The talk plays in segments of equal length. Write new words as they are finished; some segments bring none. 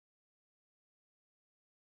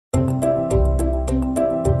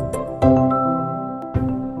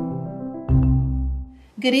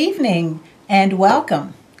Good evening and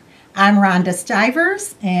welcome. I'm Rhonda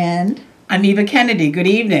Stivers I'm Eva Kennedy. Good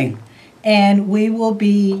evening. and we will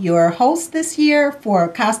be your host this year for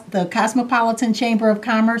the Cosmopolitan Chamber of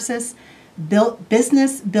Commerce's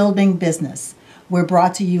Business Building Business. We're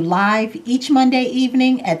brought to you live each Monday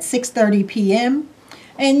evening at 6:30 p.m.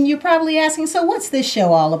 And you're probably asking, so what's this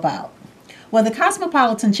show all about? Well, the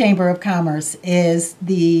Cosmopolitan Chamber of Commerce is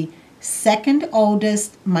the second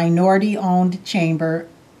oldest minority owned chamber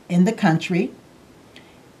in the country.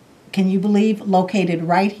 Can you believe? Located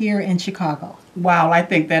right here in Chicago. Wow, I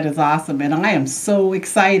think that is awesome, and I am so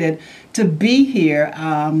excited to be here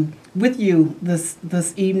with you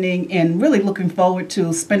this evening, and really looking forward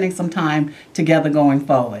to spending some time together going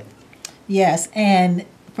forward. Yes, and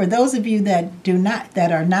for those of you that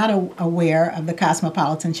are not aware of the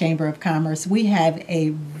Cosmopolitan Chamber of Commerce, we have a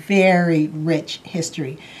very rich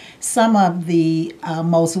history. Some of the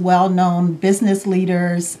most well-known business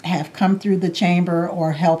leaders have come through the chamber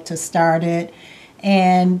or helped to start it,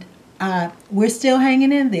 and we're still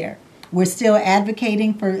hanging in there. We're still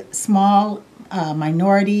advocating for small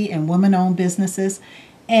minority and women-owned businesses,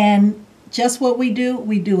 and just what we do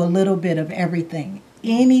a little bit of everything.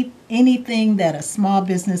 Anything that a small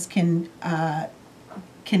business can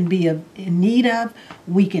be in need of,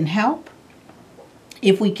 we can help.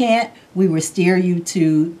 If we can't, we will steer you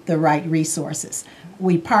to the right resources.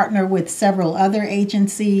 We partner with several other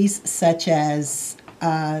agencies such as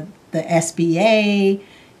the SBA,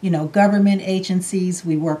 government agencies.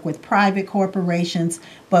 We work with private corporations,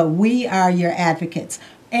 but we are your advocates.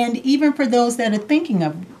 And even for those that are thinking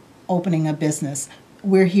of opening a business,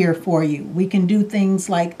 we're here for you. We can do things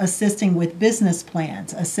like assisting with business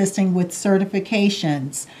plans, assisting with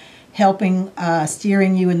certifications, helping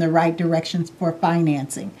steering you in the right directions for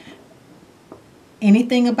financing.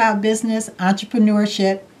 Anything about business,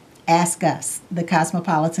 entrepreneurship, ask us, the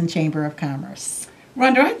Cosmopolitan Chamber of Commerce.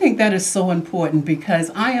 Rhonda, I think that is so important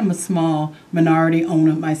because I am a small minority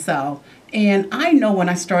owner myself, and I know when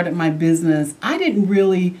I started my business, I didn't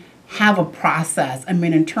really have a process. I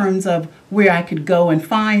mean, in terms of where I could go and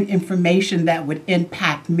find information that would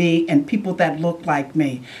impact me and people that look like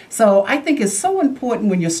me. So I think it's so important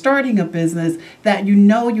when you're starting a business that you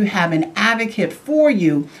know you have an advocate for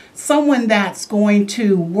you, someone that's going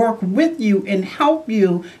to work with you and help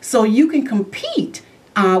you so you can compete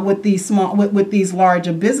with these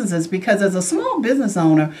larger businesses, because as a small business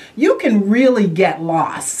owner you can really get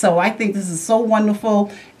lost. So I think this is so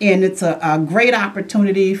wonderful, and it's a great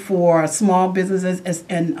opportunity for small businesses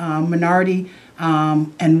and minority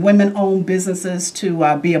and women-owned businesses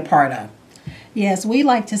to be a part of. Yes, we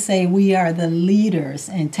like to say we are the leaders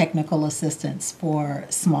in technical assistance for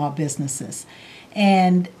small businesses.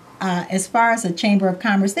 And as far as the Chamber of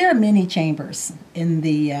Commerce, there are many chambers in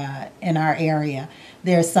our area.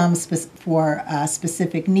 There are some for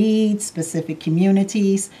specific needs, specific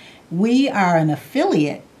communities. We are an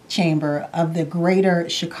affiliate chamber of the Greater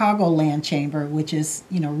Chicagoland Chamber, which is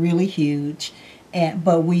really huge.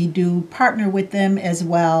 But we do partner with them as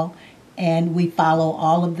well, and we follow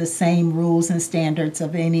all of the same rules and standards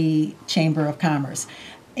of any Chamber of Commerce.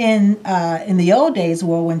 In the old days,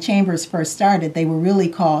 well, when chambers first started, they were really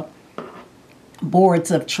called boards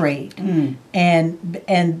of trade, and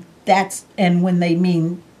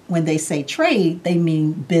when they say trade, they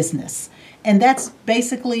mean business, and that's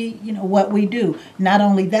basically what we do. Not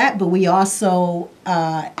only that, but we also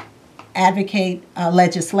advocate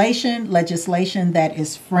legislation that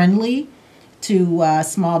is friendly to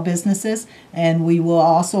small businesses, and we will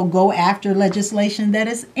also go after legislation that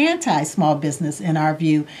is anti-small business in our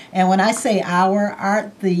view. And when I say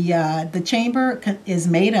the chamber is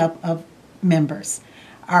made up of members.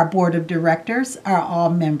 Our board of directors are all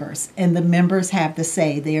members, and the members have the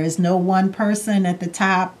say. There is no one person at the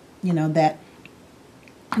top, that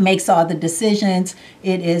makes all the decisions.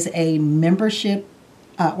 It is a membership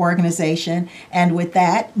organization, and with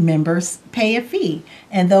that, members pay a fee,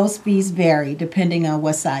 and those fees vary depending on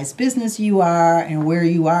what size business you are and where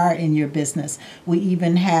you are in your business. We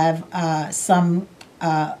even have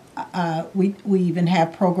we even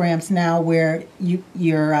have programs now where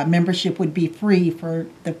your membership would be free for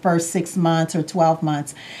the first 6 months or 12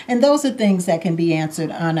 months, and those are things that can be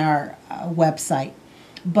answered on our website.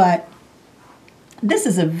 But this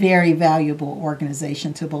is a very valuable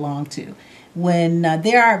organization to belong to. When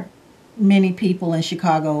there are many people in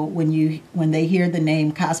Chicago, when they hear the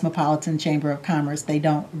name Cosmopolitan Chamber of Commerce, they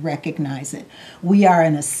don't recognize it. We are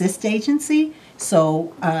an assist agency,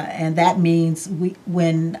 so and that means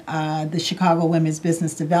when the Chicago Women's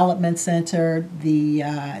Business Development Center, the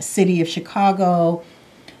City of Chicago,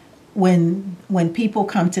 when people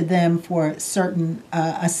come to them for certain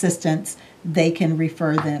assistance, they can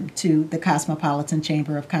refer them to the Cosmopolitan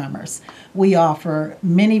Chamber of Commerce. We offer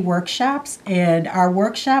many workshops, and our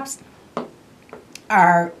workshops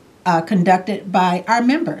are conducted by our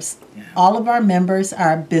members. Yeah. All of our members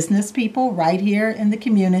are business people right here in the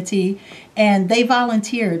community, and they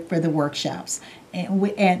volunteered for the workshops.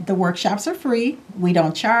 And the workshops are free. We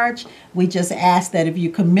don't charge. We just ask that if you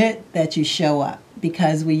commit, that you show up,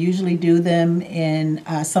 because we usually do them in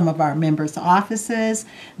some of our members' offices.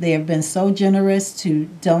 They have been so generous to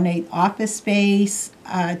donate office space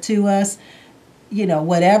to us. You know,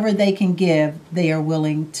 whatever they can give, they are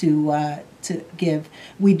willing to give.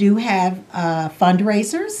 We do have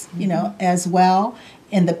fundraisers, you know, as well.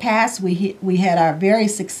 In the past, we had our very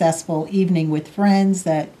successful evening with friends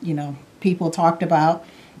that, you know, people talked about.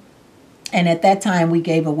 And at that time, we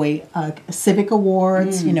gave away civic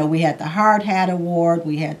awards. You know, we had the Hard Hat Award,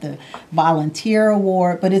 we had the Volunteer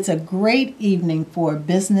Award. But it's a great evening for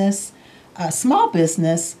business, small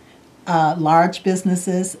business, large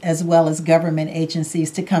businesses, as well as government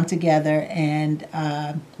agencies to come together, and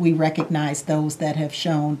we recognize those that have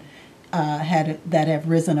shown, that have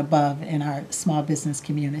risen above in our small business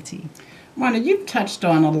community. Wanda, you've touched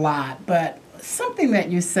on a lot, but something that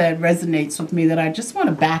you said resonates with me that I just want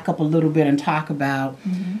to back up a little bit and talk about.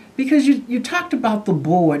 Because you talked about the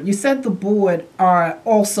board. You said the board are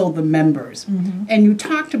also the members. And you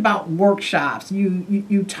talked about workshops.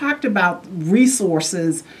 You talked about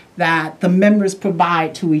resources that the members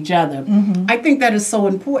provide to each other. I think that is so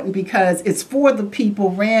important because it's for the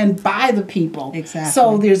people, ran by the people. Exactly.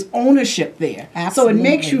 So there's ownership there. Absolutely. So it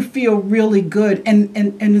makes you feel really good. And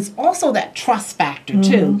it's also that trust factor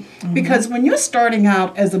too. Because when you're starting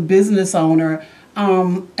out as a business owner,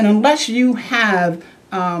 and unless you have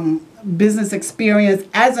business experience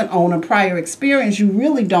as an owner, prior experience, you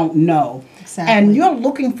really don't know. Exactly. And you're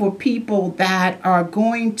looking for people that are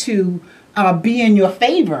going to be in your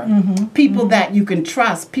favor, people that you can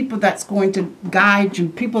trust, people that's going to guide you,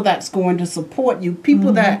 people that's going to support you,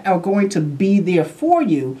 people that are going to be there for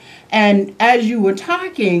you. And as you were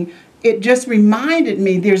talking, it just reminded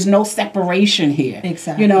me there's no separation here.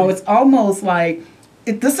 Exactly. You know, it's almost like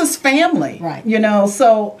this is family. Right. You know,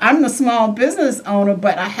 so I'm the small business owner,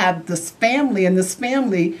 but I have this family, and this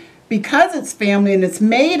family, because it's family and it's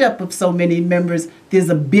made up of so many members, there's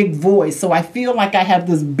a big voice. So I feel like I have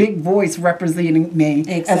this big voice representing me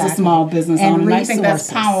as a small business owner. And I think that's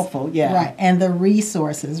powerful. Yeah. Right. And the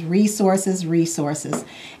resources.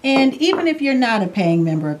 And even if you're not a paying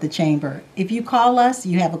member of the chamber, if you call us,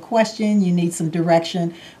 you have a question, you need some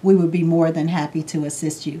direction, we would be more than happy to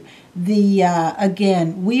assist you.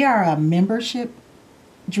 Again, we are a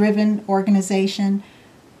membership-driven organization.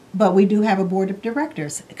 But we do have a board of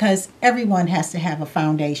directors because everyone has to have a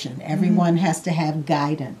foundation. Everyone has to have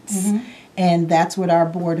guidance. And that's what our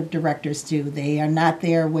board of directors do. They are not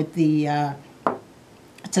there with to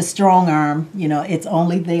strong arm. You know, it's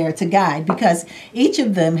only there to guide, because each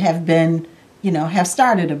of them have been, you know, have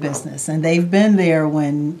started a business, and they've been there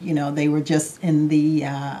when, you know, they were just in the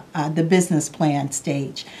business plan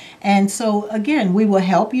stage. And so, again, we will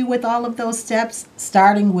help you with all of those steps,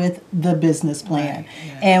 starting with the business plan. Right,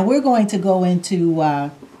 yeah. And we're going to go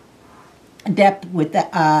into depth with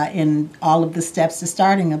that in all of the steps to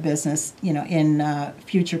starting a business, you know, in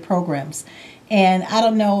future programs. And I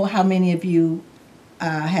don't know how many of you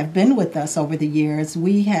have been with us over the years.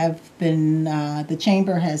 We have been, the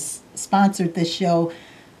Chamber has sponsored this show.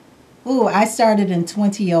 I started in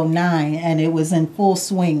 2009, and it was in full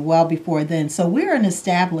swing well before then. So we're an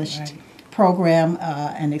established program,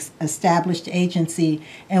 an established agency,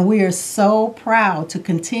 and we are so proud to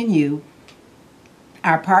continue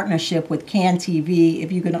our partnership with CAN TV.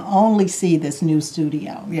 If you can only see this new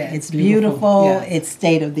studio. Yeah, it's beautiful. Yes. It's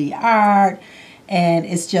state of the art. And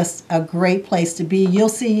it's just a great place to be. You'll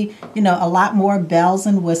see, you know, a lot more bells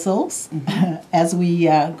and whistles as we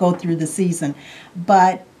go through the season.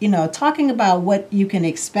 But, you know, talking about what you can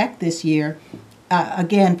expect this year,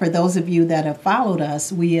 again, for those of you that have followed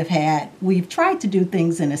us, we've tried to do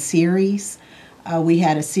things in a series. We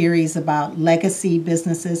had a series about legacy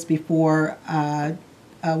businesses before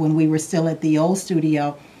when we were still at the old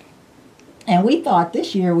studio. And we thought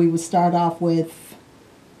this year we would start off with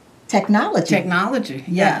technology.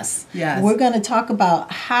 Yes. We're going to talk about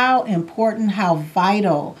how important, how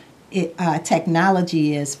vital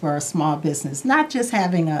technology is for a small business. Not just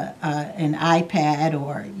having an iPad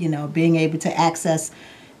or, you know, being able to access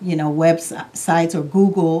websites or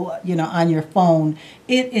Google, on your phone.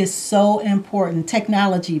 It is so important.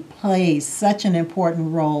 Technology plays such an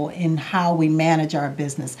important role in how we manage our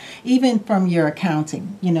business, even from your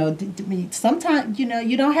accounting. Sometimes,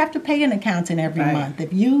 you don't have to pay an accountant every Right. month.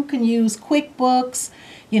 If you can use QuickBooks,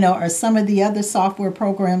 or some of the other software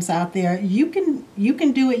programs out there, you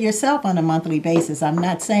can do it yourself on a monthly basis. I'm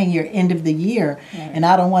not saying you're end of the year, Right. and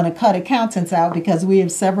I don't want to cut accountants out because we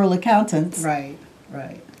have several accountants Right.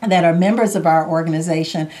 Right. that are members of our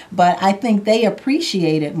organization, but I think they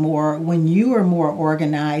appreciate it more when you are more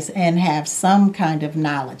organized and have some kind of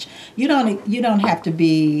knowledge. You don't have to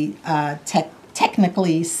be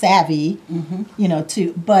technically savvy,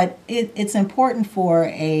 but it's important for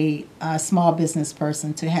a small business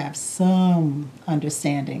person to have some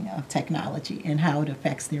understanding of technology and how it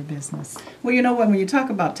affects their business. Well, you know what? When you talk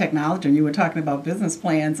about technology and you were talking about business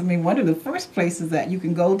plans, I mean, one of the first places that you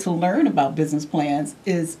can go to learn about business plans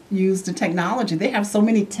is use the technology. They have so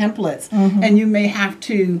many templates, and you may have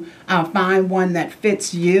to find one that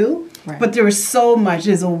fits you. Right. But there is so much.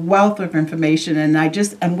 There's a wealth of information, and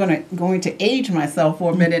I'm going to age myself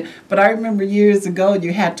for a minute. But I remember years ago,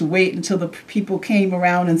 you had to wait until the people came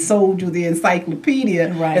around and sold you the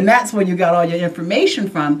encyclopedia, Right. and that's where you got all your information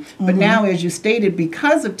from. But now, as you stated,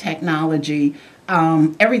 because of technology,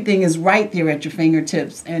 everything is right there at your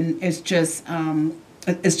fingertips, and it's just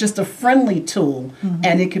a friendly tool,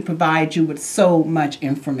 and it can provide you with so much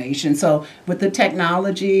information. So with the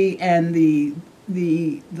technology and the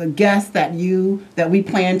guests that we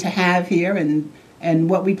plan to have here, and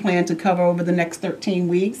what we plan to cover over the next 13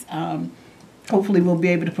 weeks, hopefully we'll be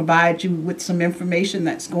able to provide you with some information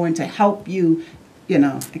that's going to help you,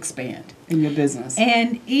 expand in your business.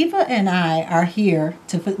 And Eva and I are here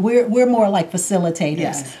we're more like facilitators.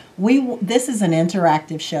 Yes. This is an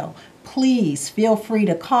interactive show. Please feel free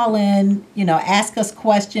to call in, ask us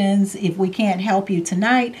questions. If we can't help you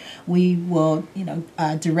tonight, we will,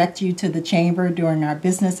 direct you to the chamber during our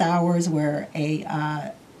business hours where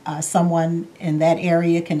someone in that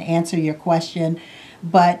area can answer your question.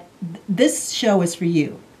 But this show is for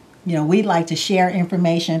you. We'd like to share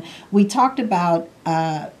information. We talked about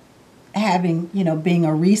being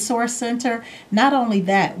a resource center. Not only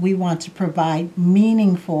that, we want to provide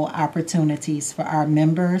meaningful opportunities for our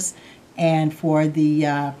members and for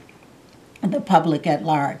the public at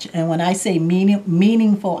large. And when I say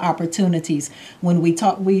meaningful opportunities, when we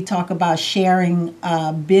talk about sharing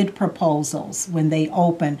bid proposals when they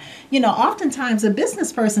open. Oftentimes a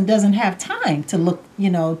business person doesn't have time to look,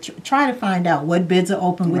 try to find out what bids are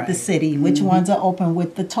open with the Right. city, which ones are open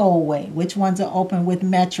with the tollway, which ones are open with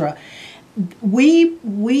Metro.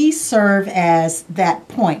 We serve as that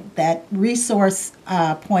point, that resource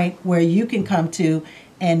point where you can come to,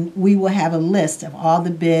 and we will have a list of all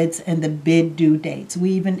the bids and the bid due dates.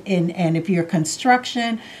 And if you're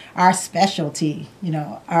construction, our specialty,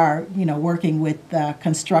 are working with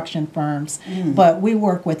construction firms, but we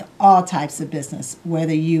work with all types of business,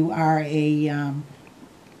 whether you are a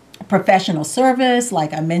professional service,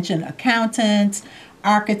 like I mentioned, accountants,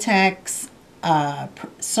 architects,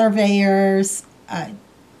 surveyors,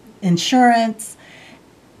 insurance.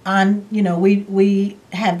 We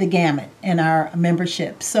have the gamut in our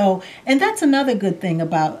membership. So, and that's another good thing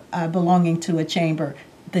about belonging to a chamber,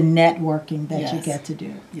 the networking that you Yes. get to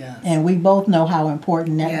do. Yes. And we both know how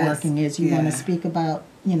important networking Yes. is. You want Yeah. to speak about,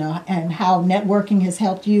 and how networking has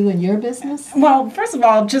helped you in your business? Well, first of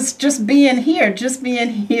all, just being here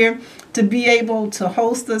to be able to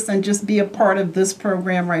host this and just be a part of this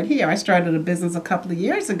program right here. I started a business a couple of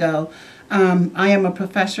years ago. I am a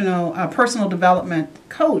professional personal development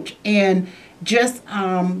coach, and just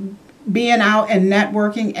being out and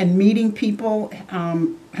networking and meeting people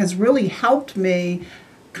has really helped me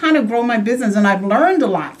kind of grow my business. And I've learned a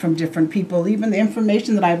lot from different people, even the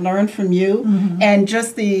information that I've learned from you, and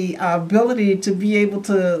just the ability to be able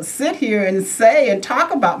to sit here and say and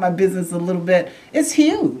talk about my business a little bit is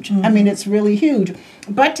huge. I mean, it's really huge.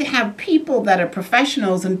 But to have people that are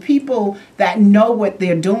professionals and people that know what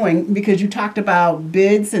they're doing, because you talked about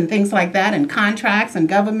bids and things like that and contracts and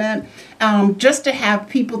government, just to have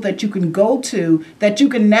people that you can go to, that you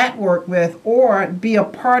can network with, or be a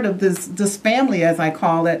part of this family, as I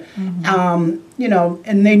call it, and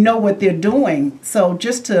they know what they're doing. So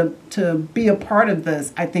just to be a part of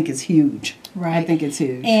this, I think is huge. Right. I think it's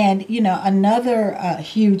huge. And, another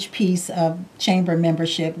huge piece of chamber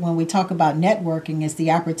membership when we talk about networking is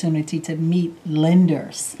the opportunity to meet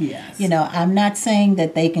lenders. Yes. I'm not saying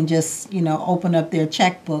that they can just, open up their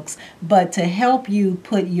checkbooks, but to help you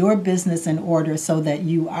put your business in order so that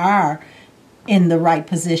you are in the right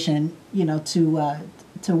position,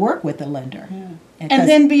 to work with the lender. Yeah. And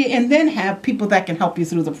And then have people that can help you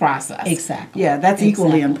through the process. Exactly. Yeah, that's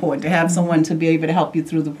equally Exactly. important to have someone to be able to help you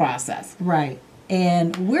through the process. Right.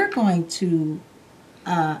 And we're going to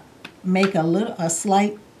make a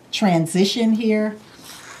slight transition here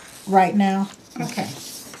right now. Okay.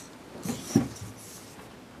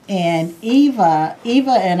 And Eva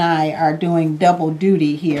and I are doing double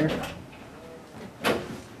duty here.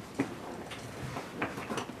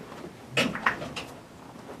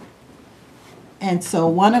 And so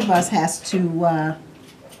one of us has to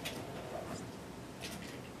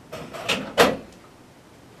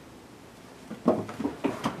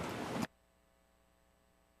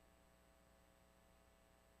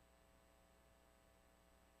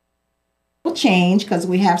change because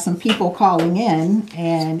we have some people calling in,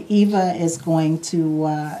 and Eva is going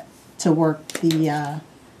to work the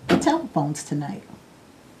telephones tonight.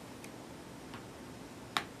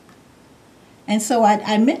 And so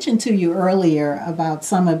I mentioned to you earlier about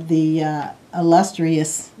some of the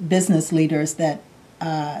illustrious business leaders that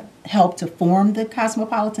helped to form the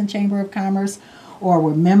Cosmopolitan Chamber of Commerce or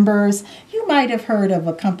were members. You might have heard of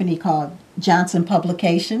a company called Johnson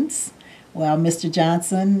Publications. Well, Mr.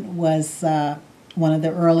 Johnson was one of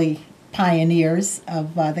the early pioneers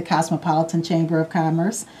of the Cosmopolitan Chamber of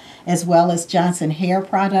Commerce, as well as Johnson Hair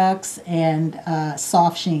Products and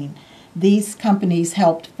Soft Sheen. These companies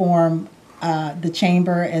helped form the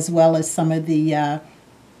chamber, as well as some of the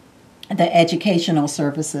educational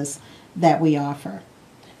services that we offer.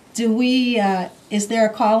 Is there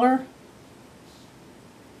a caller?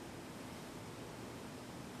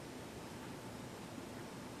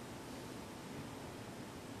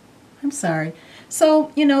 I'm sorry.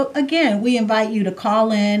 So, again, we invite you to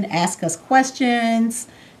call in, ask us questions.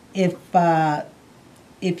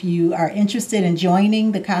 If you are interested in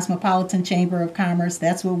joining the Cosmopolitan Chamber of Commerce,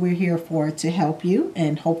 that's what we're here for, to help you.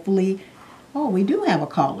 And hopefully, we do have a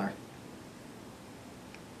caller.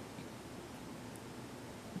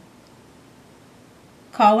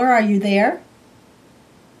 Caller, are you there?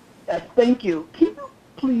 Yes, thank you. Can you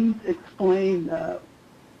please explain the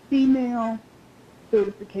female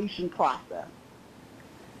certification process?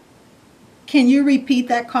 Can you repeat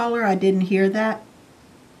that, caller? I didn't hear that.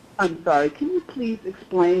 I'm sorry. Can you please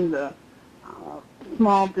explain the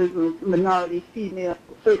small business minority female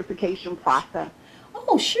certification process?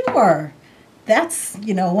 Oh, sure. That's,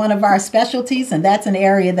 one of our specialties, and that's an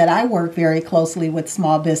area that I work very closely with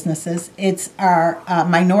small businesses. It's our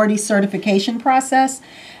minority certification process.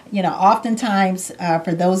 Oftentimes,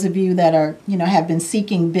 for those of you that are, have been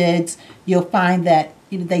seeking bids, you'll find that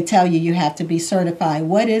they tell you have to be certified.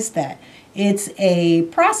 What is that? It's a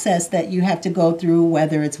process that you have to go through,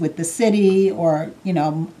 whether it's with the city or,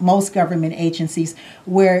 most government agencies,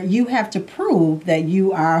 where you have to prove that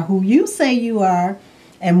you are who you say you are,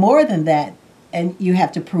 and more than that, and you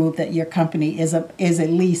have to prove that your company is at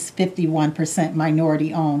least 51%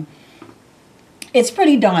 minority owned. It's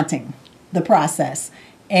pretty daunting, the process.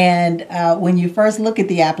 And when you first look at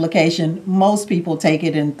the application, most people take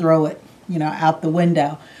it and throw it, out the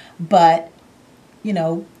window. But,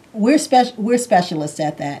 we're specialists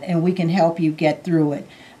at that, and we can help you get through it.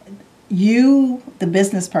 You, the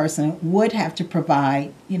business person, would have to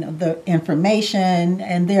provide, the information,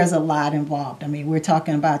 and there's a lot involved. I mean, we're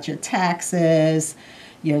talking about your taxes,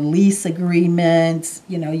 your lease agreements,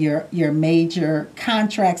 your major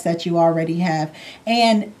contracts that you already have.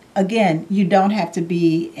 And again, you don't have to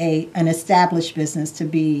be an established business to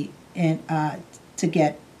be to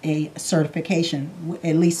get a certification,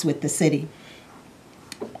 at least with the city.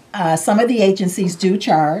 Some of the agencies do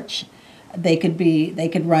charge. They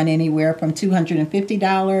could run anywhere from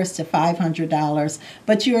 $250 to $500,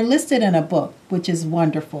 but you're listed in a book, which is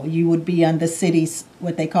wonderful. You would be on the city's,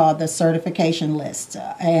 what they call the certification list.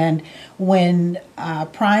 And when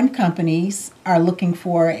prime companies are looking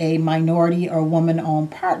for a minority or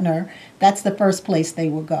woman-owned partner, that's the first place they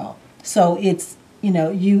will go. So it's,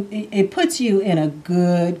 it puts you in a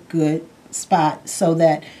good spot, so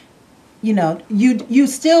that, you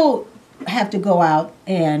still have to go out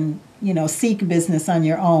and, seek business on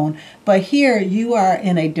your own. But here you are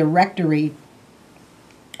in a directory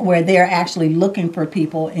where they're actually looking for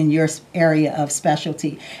people in your area of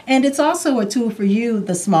specialty. And it's also a tool for you,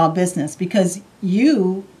 the small business, because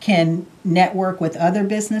you can network with other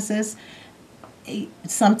businesses.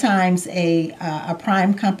 Sometimes a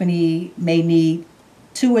prime company may need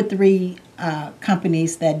 2 or 3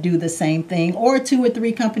 companies that do the same thing, or 2 or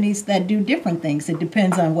 3 companies that do different things. It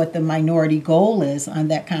depends on what the minority goal is on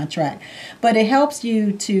that contract. But it helps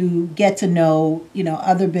you to get to know,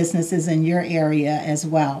 other businesses in your area as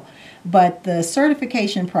well. But the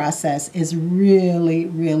certification process is really,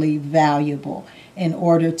 really valuable in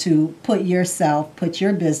order to put your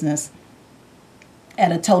business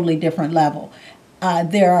at a totally different level.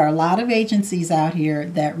 There are a lot of agencies out here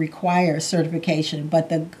that require certification, but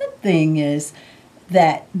the good thing is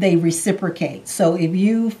that they reciprocate. So if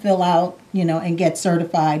you fill out, and get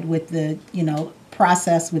certified with the,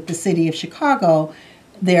 process with the city of Chicago,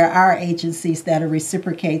 there are agencies that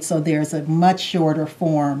reciprocate. So there's a much shorter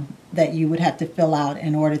form that you would have to fill out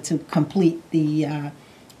in order to complete the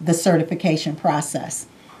certification process.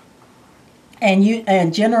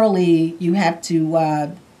 And generally you have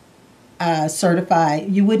to certify.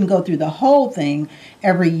 You wouldn't go through the whole thing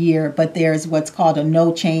every year, but there's what's called a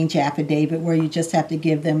no change affidavit, where you just have to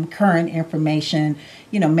give them current information,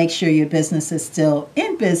 make sure your business is still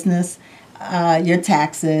in business, your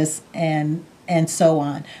taxes, and so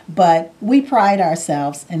on. But we pride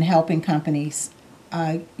ourselves in helping companies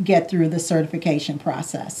get through the certification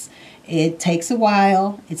process. It takes a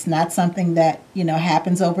while. It's not something that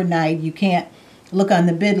happens overnight. You can't look on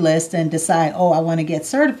the bid list and decide, oh, I want to get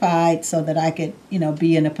certified so that I could,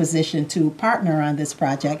 be in a position to partner on this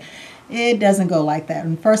project. It doesn't go like that.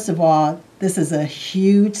 And first of all, this is a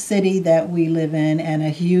huge city that we live in and a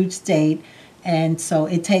huge state. And so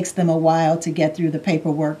it takes them a while to get through the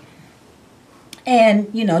paperwork.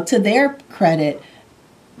 And, to their credit,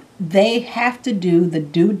 they have to do the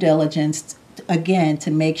due diligence, again,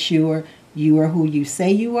 to make sure you are who you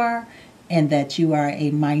say you are, and that you are a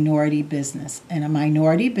minority business. And a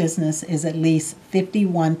minority business is at least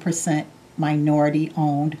 51% minority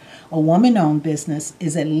owned. A woman-owned business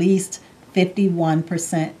is at least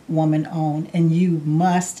 51% woman-owned, and you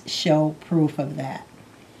must show proof of that.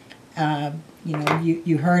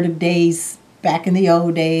 You heard of days back in the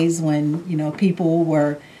old days when, people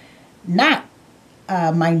were not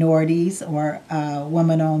minorities or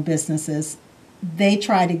woman-owned businesses. They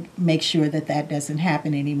try to make sure that that doesn't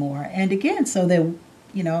happen anymore. And again, so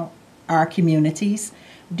that, our communities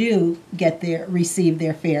do receive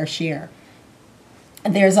their fair share.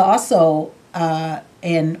 There's also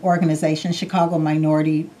an organization, Chicago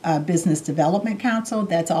Minority Business Development Council,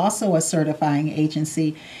 that's also a certifying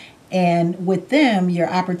agency. And with them, your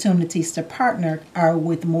opportunities to partner are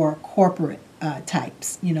with more corporate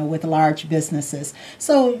types, with large businesses.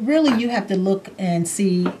 So really you have to look and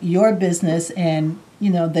see your business and,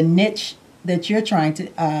 the niche that you're trying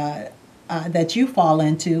to, that you fall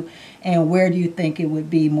into, and where do you think it would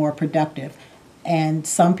be more productive. And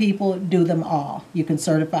some people do them all. You can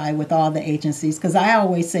certify with all the agencies, because I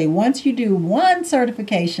always say once you do one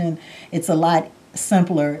certification, it's a lot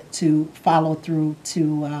simpler to follow through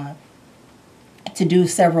to do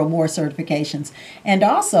several more certifications. And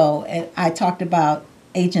also, I talked about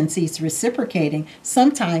agencies reciprocating.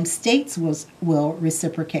 Sometimes states will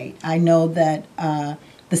reciprocate. I know that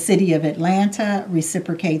the city of Atlanta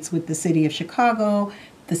reciprocates with the city of Chicago.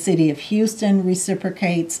 The city of Houston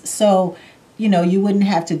reciprocates. So, you wouldn't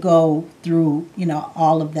have to go through,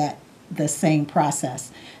 all of that, the same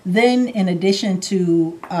process. Then, in addition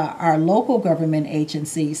to our local government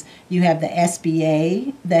agencies, you have the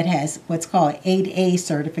SBA that has what's called 8A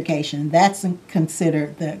certification. That's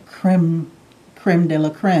considered the creme de la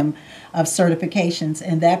creme of certifications,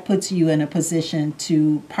 and that puts you in a position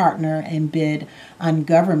to partner and bid on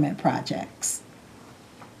government projects.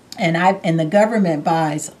 And the government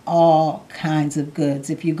buys all kinds of goods.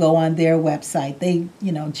 If you go on their website, they,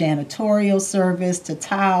 janitorial service to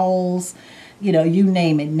towels, you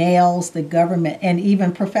name it, nails, the government, and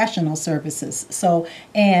even professional services. So,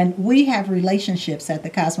 and we have relationships at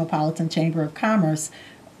the Cosmopolitan Chamber of Commerce.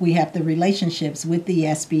 We have the relationships with the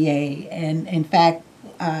SBA. And in fact,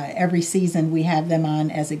 every season we have them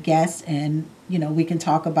on as a guest, and, we can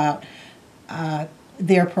talk about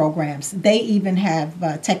their programs. They even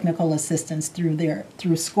have technical assistance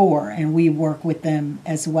through SCORE, and we work with them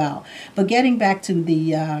as well. But getting back to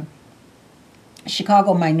the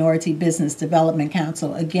Chicago Minority Business Development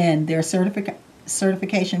Council, again, their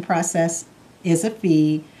certification process is a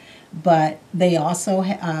fee, but they also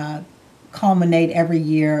culminate every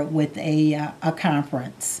year with a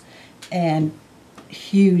conference and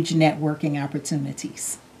huge networking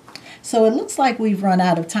opportunities. So it looks like we've run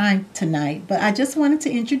out of time tonight, but I just wanted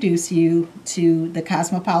to introduce you to the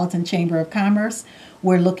Cosmopolitan Chamber of Commerce.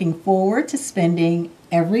 We're looking forward to spending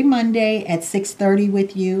every Monday at 6:30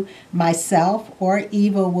 with you. Myself or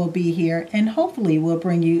Eva will be here, and hopefully we'll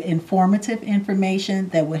bring you informative information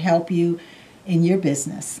that will help you in your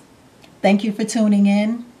business. Thank you for tuning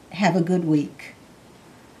in. Have a good week.